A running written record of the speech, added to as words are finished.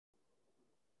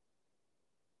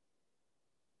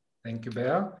Thank you,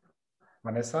 Bea.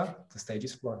 Vanessa, the stage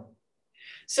is yours.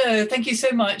 So thank you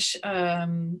so much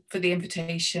for the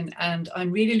invitation, and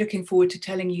I'm really looking forward to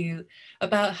telling you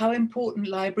about how important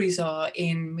libraries are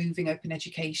in moving open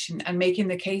education and making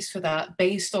the case for that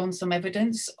based on some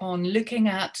evidence on looking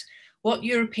at what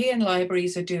European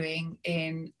libraries are doing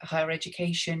in higher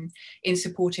education in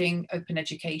supporting open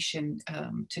education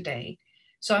today.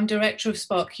 So I'm director of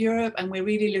Spark Europe, and we're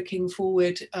really looking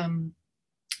forward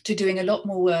to doing a lot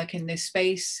more work in this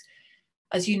space.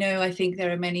 As you know, I think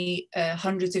there are many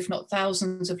hundreds, if not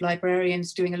thousands, of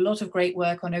librarians doing a lot of great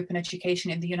work on open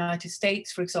education in the United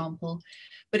States, for example.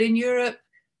 But in Europe,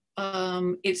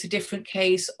 it's a different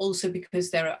case also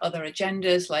because there are other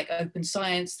agendas like open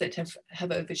science that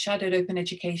have overshadowed open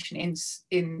education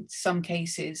in some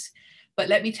cases. But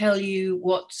let me tell you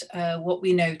what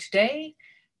we know today.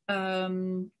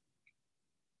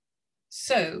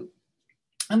 So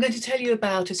I'm going to tell you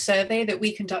about a survey that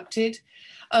we conducted.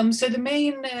 So the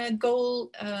main goal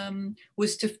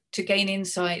was to gain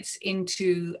insights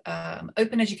into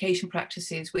open education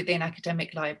practices within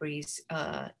academic libraries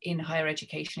in higher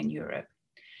education in Europe.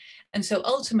 And so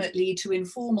ultimately to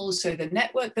inform also the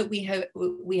network that we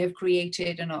have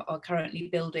created and are currently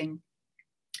building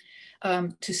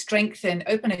to strengthen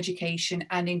open education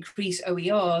and increase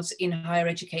OERs in higher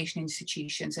education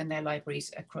institutions and their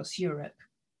libraries across Europe.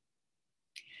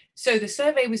 So the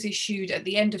survey was issued at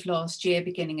the end of last year,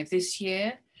 beginning of this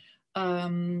year.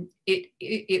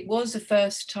 It was the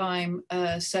first time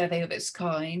survey of its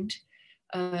kind.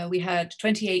 We had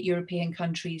 28 European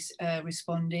countries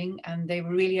responding, and they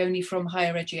were really only from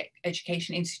higher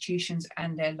education institutions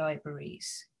and their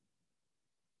libraries.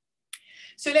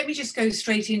 So let me just go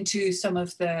straight into some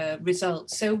of the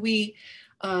results. So we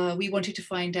wanted to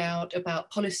find out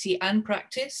about policy and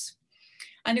practice.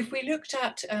 And if we looked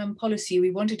at policy,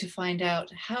 we wanted to find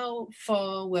out how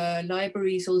far were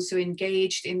libraries also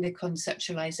engaged in the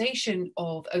conceptualization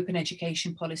of open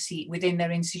education policy within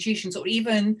their institutions or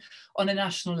even on a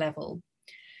national level.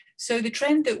 So the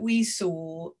trend that we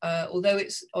saw, although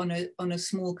it's on a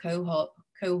small cohort,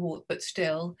 but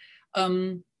still,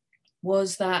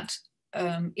 was that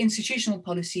institutional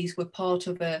policies were part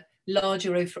of a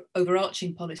larger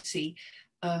overarching policy,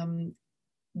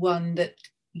 one that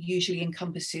usually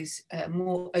encompasses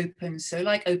more open, so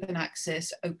like open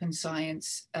access, open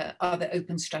science, other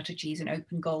open strategies and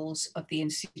open goals of the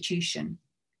institution.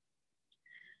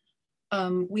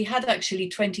 We had actually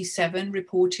 27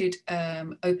 reported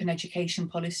open education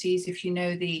policies. If you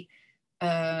know the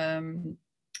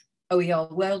OER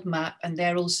world map, and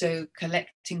they're also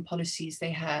collecting policies,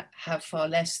 they have far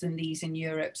less than these in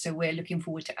Europe. So we're looking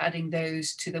forward to adding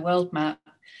those to the world map.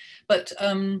 But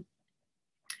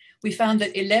we found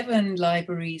that 11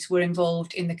 libraries were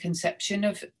involved in the conception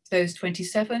of those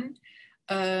 27.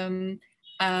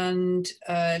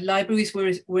 Libraries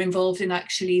were involved in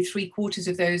actually 3/4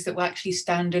 of those that were actually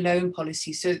standalone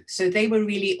policies. So they were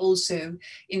really also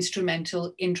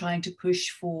instrumental in trying to push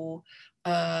for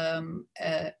a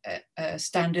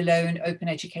standalone open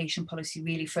education policy,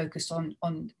 really focused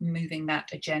on moving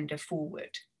that agenda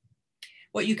forward.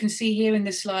 What you can see here in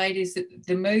the slide is that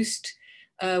the most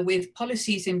with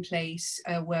policies in place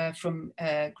were from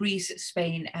Greece,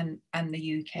 Spain, and the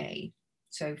UK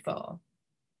so far.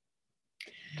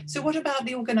 So what about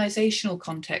the organizational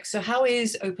context? So how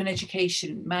is open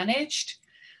education managed?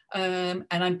 And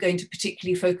I'm going to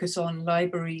particularly focus on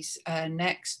libraries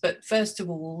next. But first of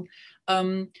all,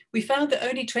 we found that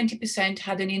only 20%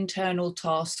 had an internal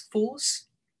task force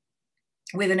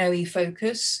with an OE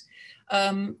focus.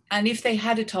 And if they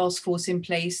had a task force in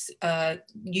place,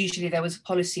 usually there was a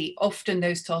policy. Often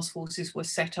those task forces were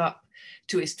set up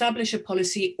to establish a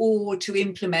policy or to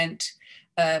implement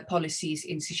policies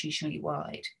institutionally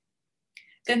wide.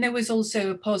 Then there was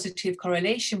also a positive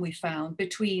correlation we found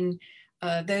between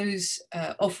those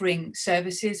offering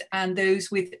services and those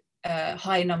with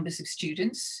high numbers of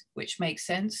students, which makes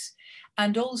sense,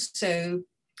 and also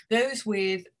those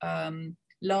with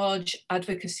large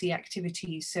advocacy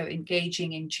activities, so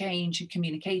engaging in change and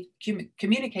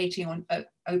communicating on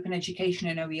open education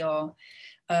and OER.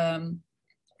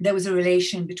 There was a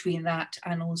relation between that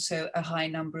and also a high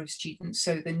number of students,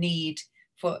 so the need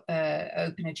for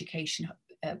open education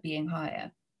being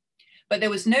higher. But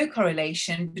there was no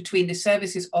correlation between the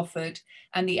services offered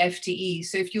and the FTE.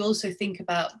 So if you also think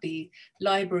about the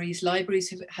libraries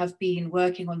have been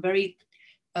working on very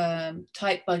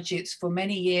tight budgets for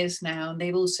many years now, and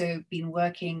they've also been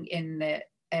working in the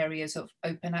areas of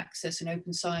open access and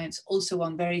open science, also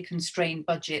on very constrained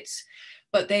budgets,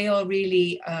 but they are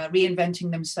really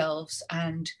reinventing themselves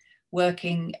and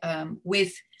working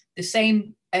with the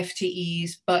same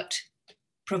FTEs, but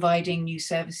providing new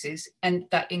services, and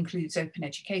that includes open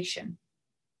education.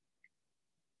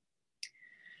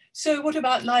 So what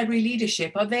about library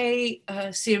leadership? Are they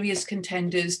serious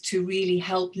contenders to really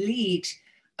help lead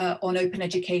on open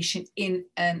education in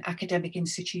an academic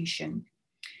institution?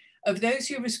 Of those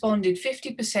who responded,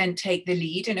 50% take the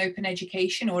lead in open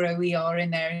education or OER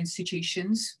in their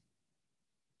institutions.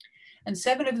 And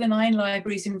 7 of the 9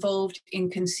 libraries involved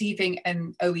in conceiving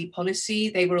an OE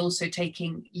policy, they were also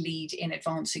taking lead in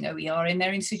advancing OER in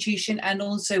their institution, and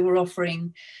also were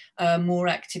offering more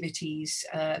activities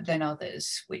than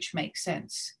others, which makes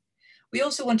sense. We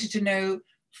also wanted to know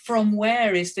from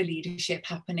where is the leadership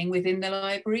happening within the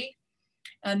library.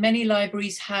 And many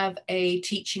libraries have a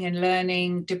teaching and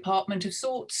learning department of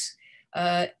sorts.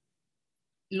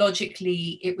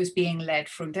 Logically, it was being led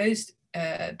from those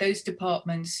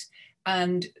departments.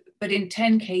 But in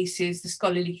 10 cases, the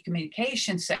scholarly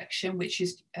communication section, which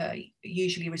is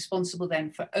usually responsible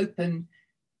then for open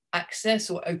access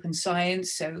or open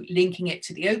science, so linking it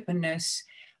to the openness,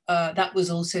 that was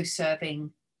also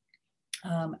serving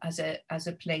as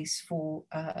a place for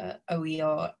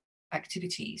OER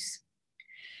activities.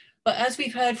 But as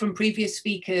we've heard from previous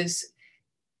speakers,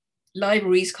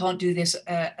 libraries can't do this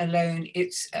alone.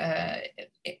 It's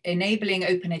enabling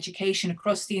open education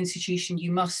across the institution.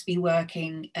 You must be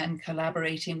working and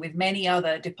collaborating with many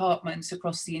other departments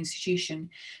across the institution.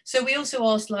 So we also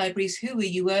asked libraries, who are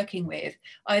you working with,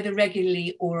 either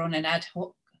regularly or on an ad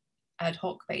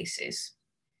hoc basis?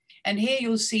 And here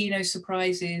you'll see no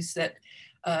surprises that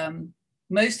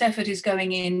most effort is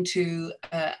going into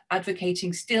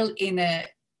advocating still in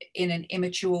an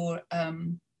immature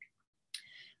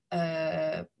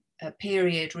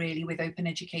period really with open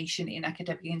education in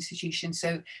academic institutions.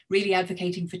 So really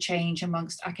advocating for change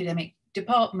amongst academic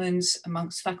departments,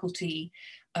 amongst faculty,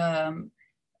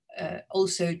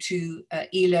 also to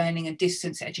e-learning and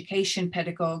distance education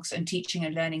pedagogues and teaching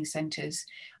and learning centres.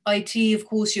 IT, of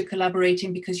course, you're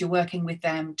collaborating because you're working with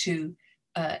them to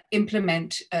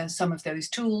implement some of those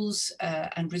tools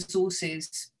and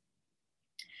resources.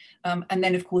 And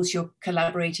then, of course, you're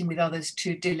collaborating with others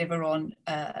to deliver on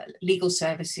legal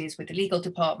services with the legal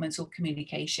departments or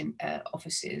communication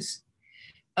offices.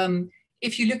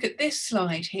 If you look at this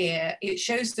slide here, it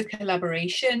shows the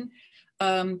collaboration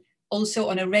also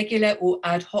on a regular or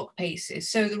ad hoc basis.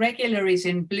 So the regular is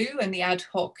in blue and the ad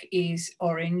hoc is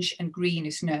orange and green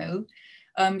is no.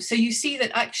 So you see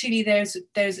that actually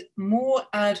there's more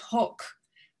ad hoc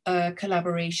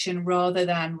collaboration rather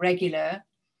than regular,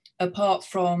 apart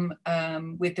from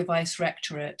with the Vice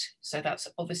Rectorate. So that's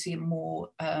obviously a more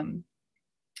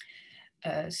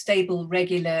stable,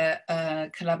 regular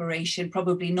collaboration,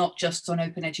 probably not just on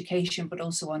open education, but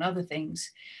also on other things.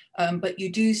 But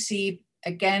you do see,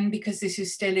 again, because this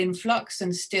is still in flux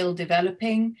and still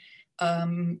developing,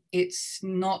 it's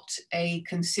not a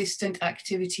consistent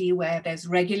activity where there's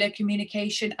regular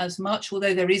communication as much,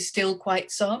 although there is still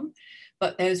quite some,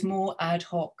 but there's more ad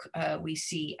hoc we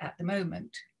see at the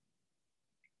moment.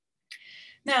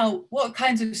 Now, what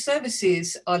kinds of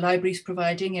services are libraries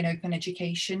providing in open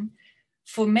education?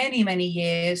 For many, many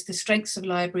years, the strengths of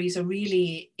libraries are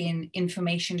really in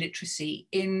information literacy,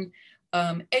 in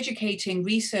educating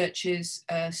researchers,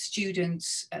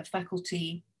 students,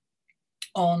 faculty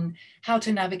on how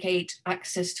to navigate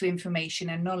access to information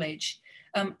and knowledge.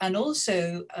 And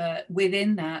also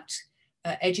within that,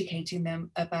 educating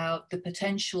them about the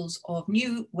potentials of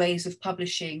new ways of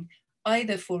publishing,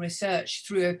 either for research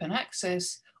through open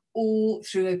access or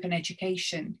through open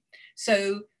education.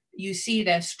 So you see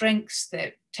their strengths,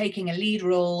 they're taking a lead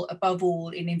role above all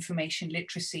in information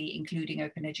literacy, including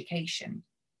open education.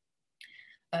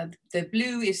 The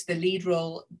blue is the lead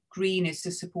role, green is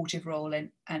the supportive role,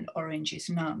 and orange is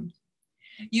none.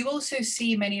 You also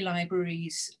see many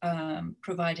libraries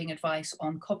providing advice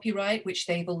on copyright, which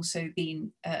they've also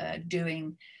been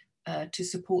doing to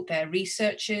support their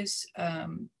researchers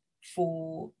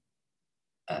for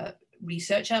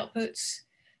research outputs,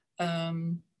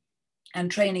 and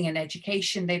training and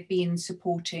education. They've been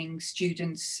supporting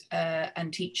students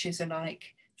and teachers alike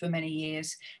for many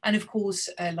years. And of course,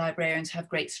 librarians have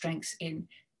great strengths in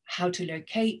how to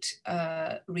locate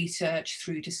research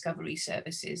through discovery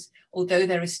services, although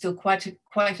there is still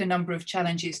quite a number of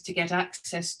challenges to get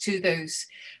access to those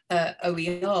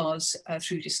OERs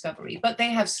through discovery, but they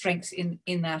have strengths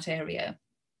in that area.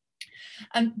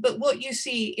 But what you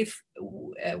see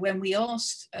when we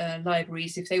asked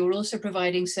libraries if they were also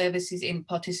providing services in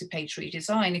participatory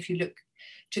design, if you look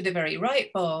to the very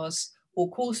right bars, or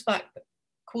course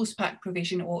pack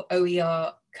provision or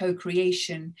OER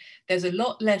co-creation. There's a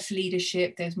lot less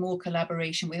leadership, there's more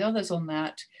collaboration with others on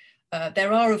that.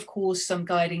 There are, of course, some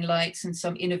guiding lights and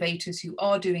some innovators who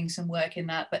are doing some work in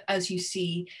that, but as you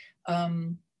see,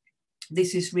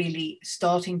 this is really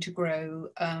starting to grow,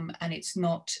 and it's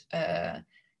not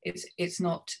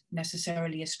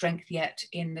necessarily a strength yet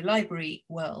in the library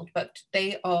world, but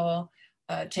they are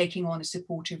taking on a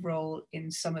supportive role in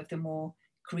some of the more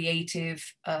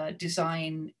creative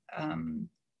design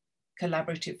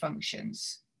collaborative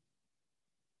functions.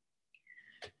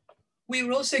 We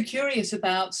were also curious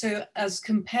about, so as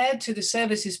compared to the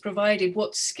services provided,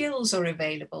 what skills are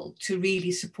available to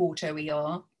really support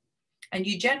OER? And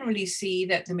you generally see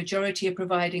that the majority are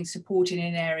providing support in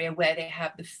an area where they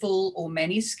have the full or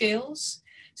many skills.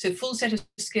 So full set of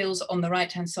skills on the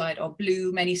right-hand side are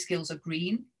blue, many skills are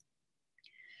green.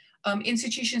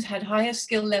 Institutions had higher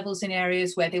skill levels in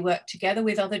areas where they worked together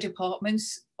with other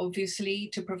departments, obviously,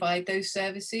 to provide those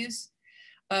services.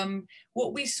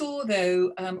 What we saw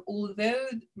though, although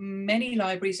many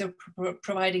libraries are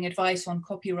providing advice on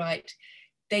copyright,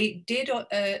 they did,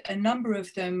 a number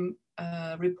of them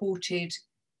reported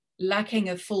lacking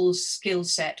a full skill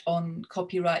set on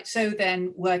copyright. So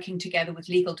then working together with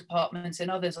legal departments and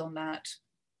others on that.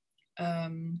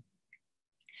 And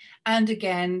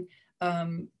again,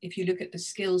 if you look at the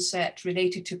skill set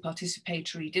related to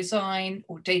participatory design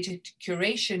or data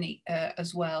curation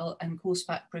as well, and course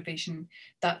pack provision,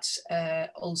 that's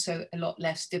also a lot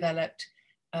less developed,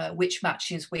 which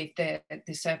matches with the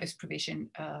service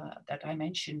provision that I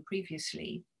mentioned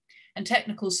previously. And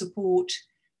technical support,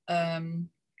 the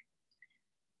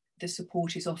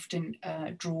support is often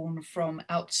drawn from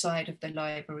outside of the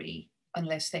library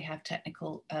unless they have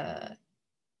technical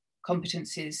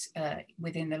competencies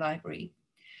within the library.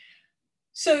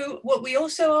 So what we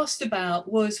also asked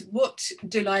about was, what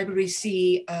do libraries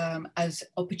see as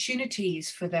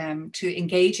opportunities for them to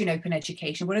engage in open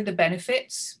education? What are the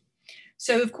benefits?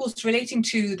 So of course, relating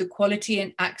to the quality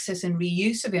and access and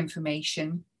reuse of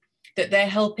information, that they're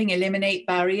helping eliminate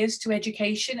barriers to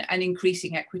education and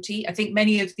increasing equity. I think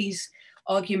many of these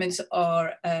arguments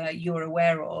are you're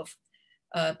aware of,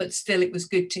 but still it was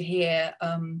good to hear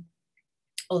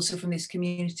also from this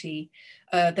community,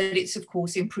 that it's of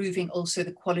course improving also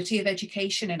the quality of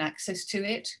education and access to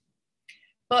it.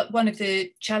 But one of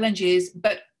the challenges,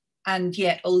 and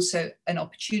yet also an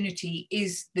opportunity,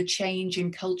 is the change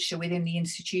in culture within the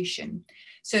institution.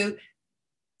 So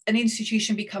an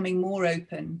institution becoming more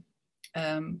open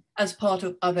as part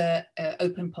of other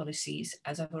open policies,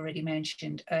 as I've already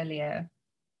mentioned earlier.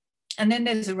 And then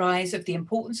there's a rise of the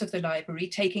importance of the library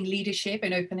taking leadership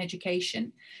in open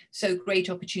education. So great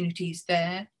opportunities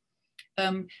there.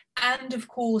 And of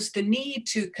course, the need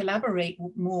to collaborate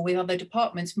more with other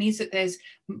departments means that there's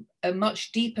a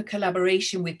much deeper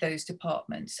collaboration with those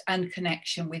departments and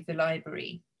connection with the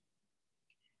library.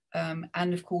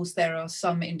 And of course, there are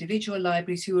some individual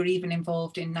libraries who are even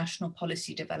involved in national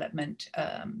policy development,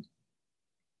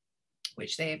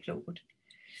 which they applaud.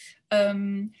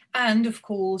 And of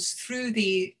course, through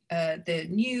the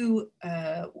new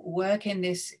work in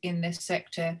this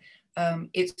sector,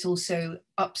 it's also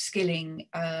upskilling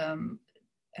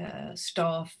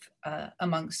staff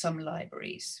amongst some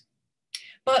libraries.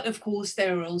 But of course,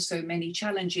 there are also many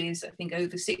challenges. I think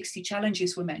over 60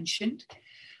 challenges were mentioned.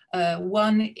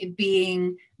 One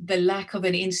being the lack of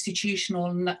an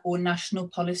institutional or national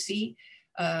policy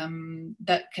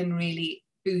that can really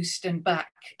boost and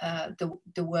back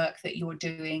the work that you're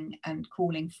doing and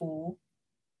calling for.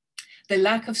 The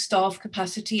lack of staff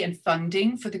capacity and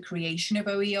funding for the creation of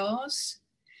OERs,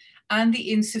 and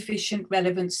the insufficient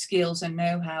relevant skills and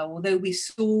know-how. Although we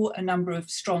saw a number of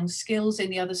strong skills in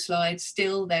the other slides,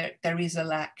 still there is a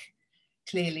lack,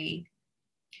 clearly.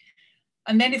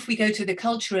 And then if we go to the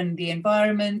culture and the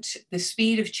environment, the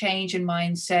speed of change and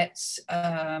mindsets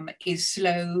is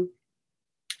slow.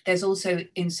 There's also,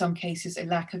 in some cases, a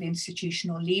lack of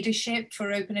institutional leadership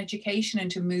for open education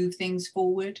and to move things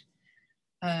forward.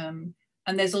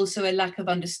 And there's also a lack of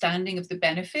understanding of the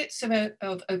benefits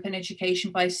of open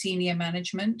education by senior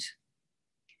management.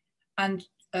 And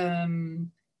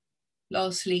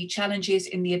lastly, challenges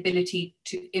in the ability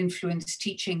to influence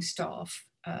teaching staff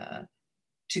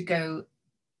to go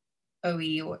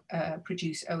OE or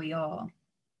produce OER.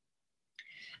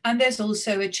 And there's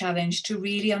also a challenge to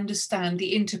really understand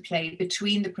the interplay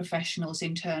between the professionals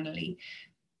internally.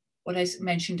 What I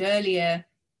mentioned earlier,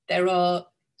 there are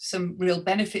some real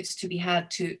benefits to be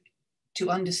had to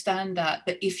understand that,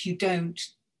 but if you don't,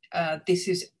 this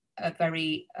is a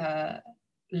very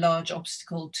large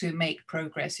obstacle to make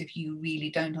progress if you really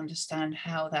don't understand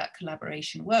how that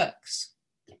collaboration works.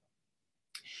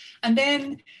 And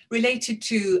then related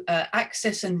to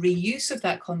access and reuse of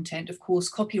that content, of course,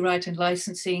 copyright and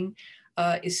licensing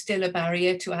is still a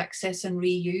barrier to access and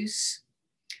reuse.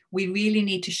 We really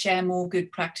need to share more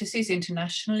good practices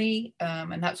internationally,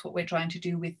 and that's what we're trying to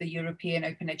do with the European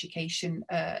Open Education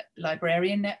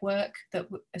Librarian Network that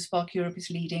Spark Europe is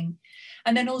leading.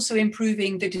 And then also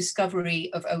improving the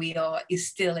discovery of OER is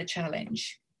still a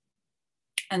challenge.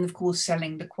 And of course,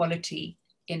 selling the quality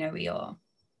in OER.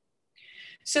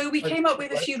 So we came up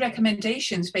with a few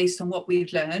recommendations based on what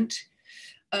we've learned.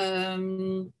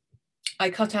 I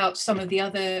cut out some of the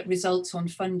other results on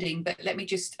funding, but let me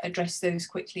just address those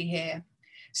quickly here.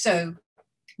 So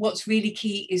what's really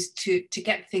key is to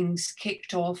get things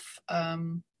kicked off,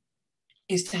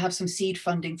 is to have some seed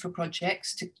funding for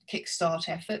projects to kickstart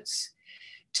efforts,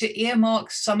 to earmark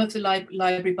some of the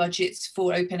library budgets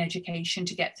for open education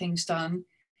to get things done,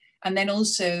 and then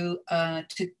also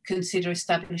to consider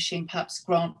establishing perhaps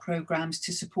grant programs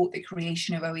to support the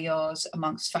creation of OERs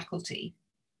amongst faculty.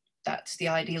 That's the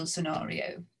ideal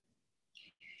scenario.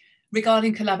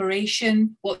 Regarding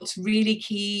collaboration, what's really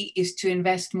key is to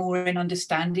invest more in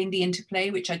understanding the interplay,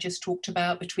 which I just talked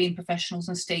about, between professionals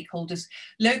and stakeholders,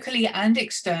 locally and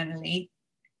externally.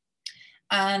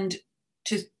 And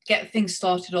to get things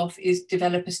started off is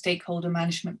develop a stakeholder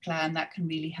management plan that can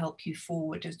really help you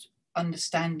forward as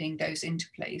understanding those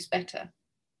interplays better.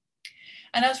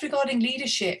 And as regarding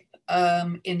leadership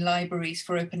in libraries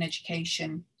for open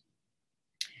education,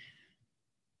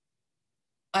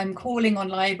 I'm calling on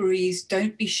libraries,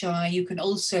 don't be shy. You can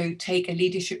also take a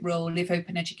leadership role if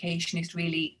open education is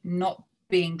really not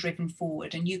being driven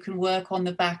forward, and you can work on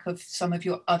the back of some of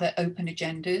your other open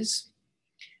agendas.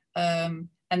 And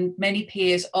many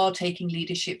peers are taking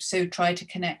leadership, so try to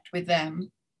connect with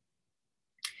them.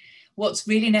 What's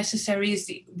really necessary is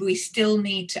we still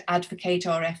need to advocate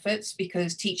our efforts,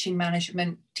 because teaching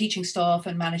staff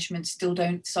and management still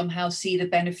don't somehow see the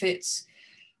benefits,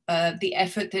 the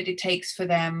effort that it takes for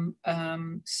them.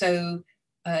 So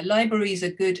libraries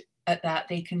are good at that.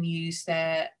 They can use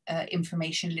their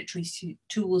information literacy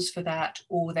tools for that,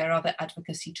 or their other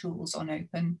advocacy tools on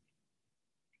open.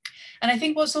 And I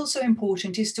think what's also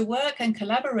important is to work and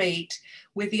collaborate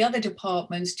with the other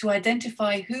departments to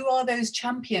identify who are those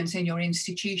champions in your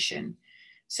institution.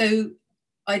 So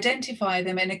identify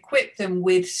them and equip them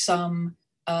with some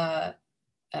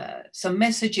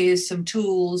messages, some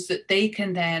tools that they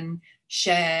can then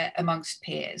share amongst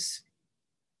peers.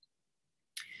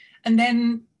 And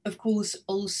then, of course,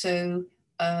 also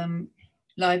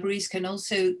libraries can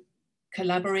also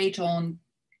collaborate on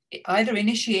either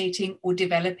initiating or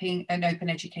developing an open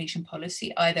education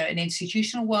policy, either an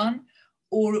institutional one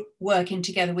or working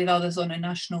together with others on a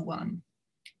national one,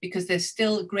 because there's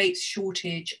still a great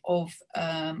shortage of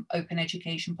open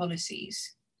education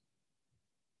policies.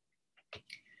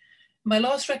 My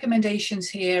last recommendations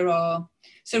here are,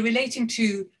 so relating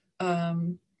to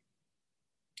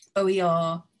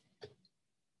OER,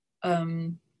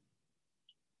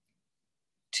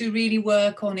 to really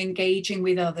work on engaging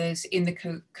with others in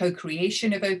the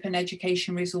co-creation of open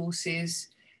education resources,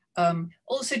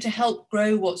 also to help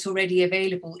grow what's already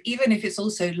available, even if it's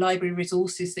also library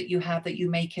resources that you have that you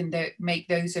make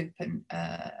those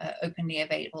openly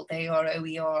available. They are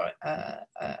OER.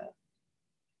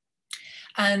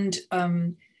 And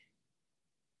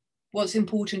what's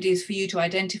important is for you to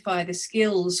identify the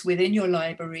skills within your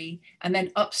library and then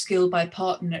upskill by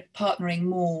partnering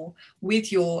more with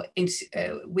your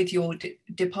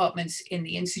departments in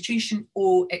the institution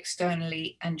or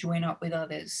externally, and join up with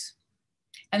others.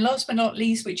 And last but not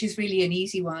least, which is really an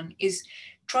easy one, is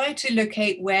try to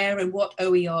locate where and what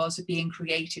OERs are being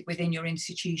created within your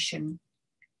institution,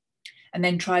 and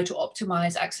then try to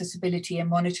optimize accessibility and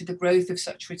monitor the growth of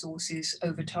such resources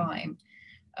over time.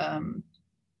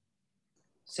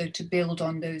 So to build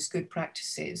on those good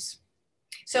practices.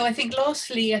 So I think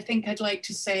lastly, I think I'd like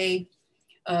to say,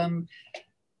 1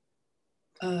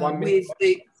 minute.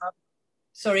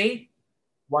 Sorry?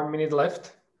 1 minute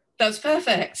left. That's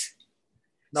perfect.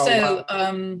 No,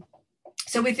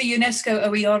 so with the UNESCO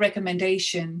OER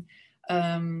recommendation,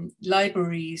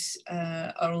 libraries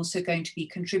are also going to be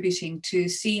contributing to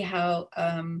see how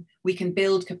we can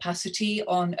build capacity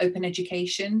on open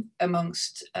education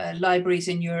amongst libraries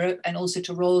in Europe, and also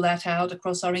to roll that out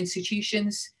across our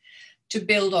institutions, to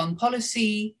build on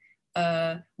policy.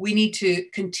 We need to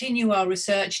continue our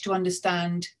research to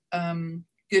understand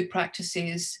good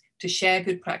practices, to share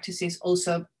good practices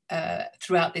also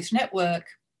throughout this network.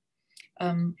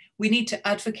 We need to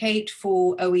advocate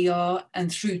for OER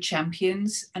and through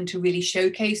champions, and to really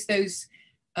showcase those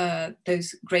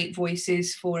great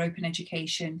voices for open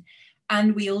education.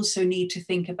 And we also need to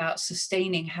think about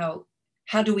sustaining how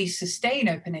do we sustain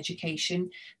open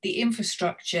education, the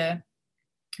infrastructure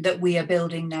that we are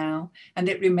building now, and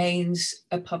it remains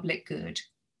a public good.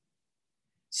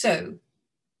 So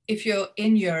if you're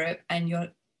in Europe and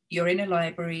you're in a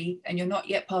library and you're not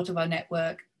yet part of our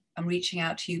network, I'm reaching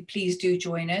out to you. Please do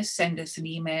join us, send us an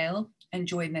email and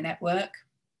join the network.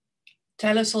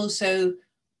 Tell us also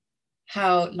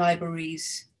how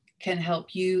libraries can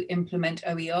help you implement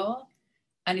OER.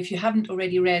 And if you haven't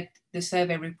already read the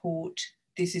survey report,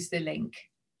 this is the link.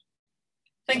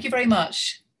 Thank you very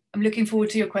much. I'm looking forward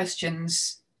to your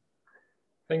questions.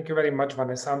 Thank you very much,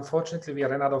 Vanessa. Unfortunately, we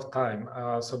ran out of time,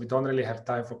 so we don't really have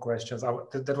time for questions.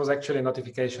 There was actually a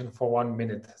notification for 1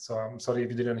 minute, so I'm sorry if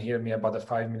you didn't hear me about the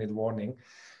 5-minute warning.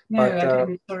 No, but, I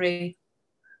didn't, sorry.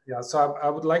 Yeah, so I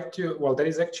would like to, well, there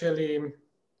is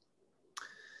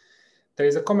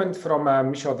a comment from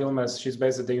Michelle Wilmers. She's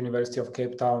based at the University of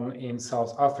Cape Town in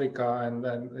South Africa, and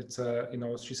it's you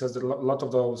know, she says that a lot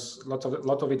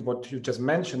of it what you just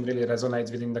mentioned really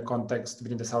resonates within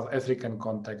the South African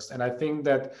context. And I think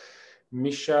that,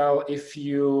 Michelle, if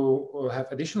you have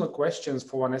additional questions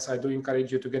for Vanessa, I do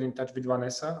encourage you to get in touch with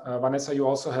Vanessa. Vanessa, you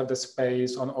also have the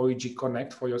space on OEG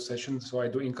Connect for your session, so I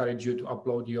do encourage you to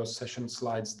upload your session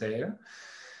slides there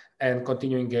and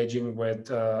continue engaging with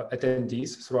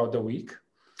attendees throughout the week.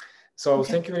 So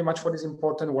okay. Thank you very much for this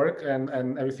important work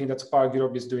and everything that Spark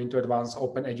Europe is doing to advance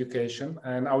open education.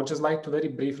 And I would just like to very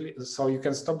briefly, so you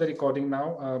can stop the recording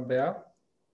now, Bea.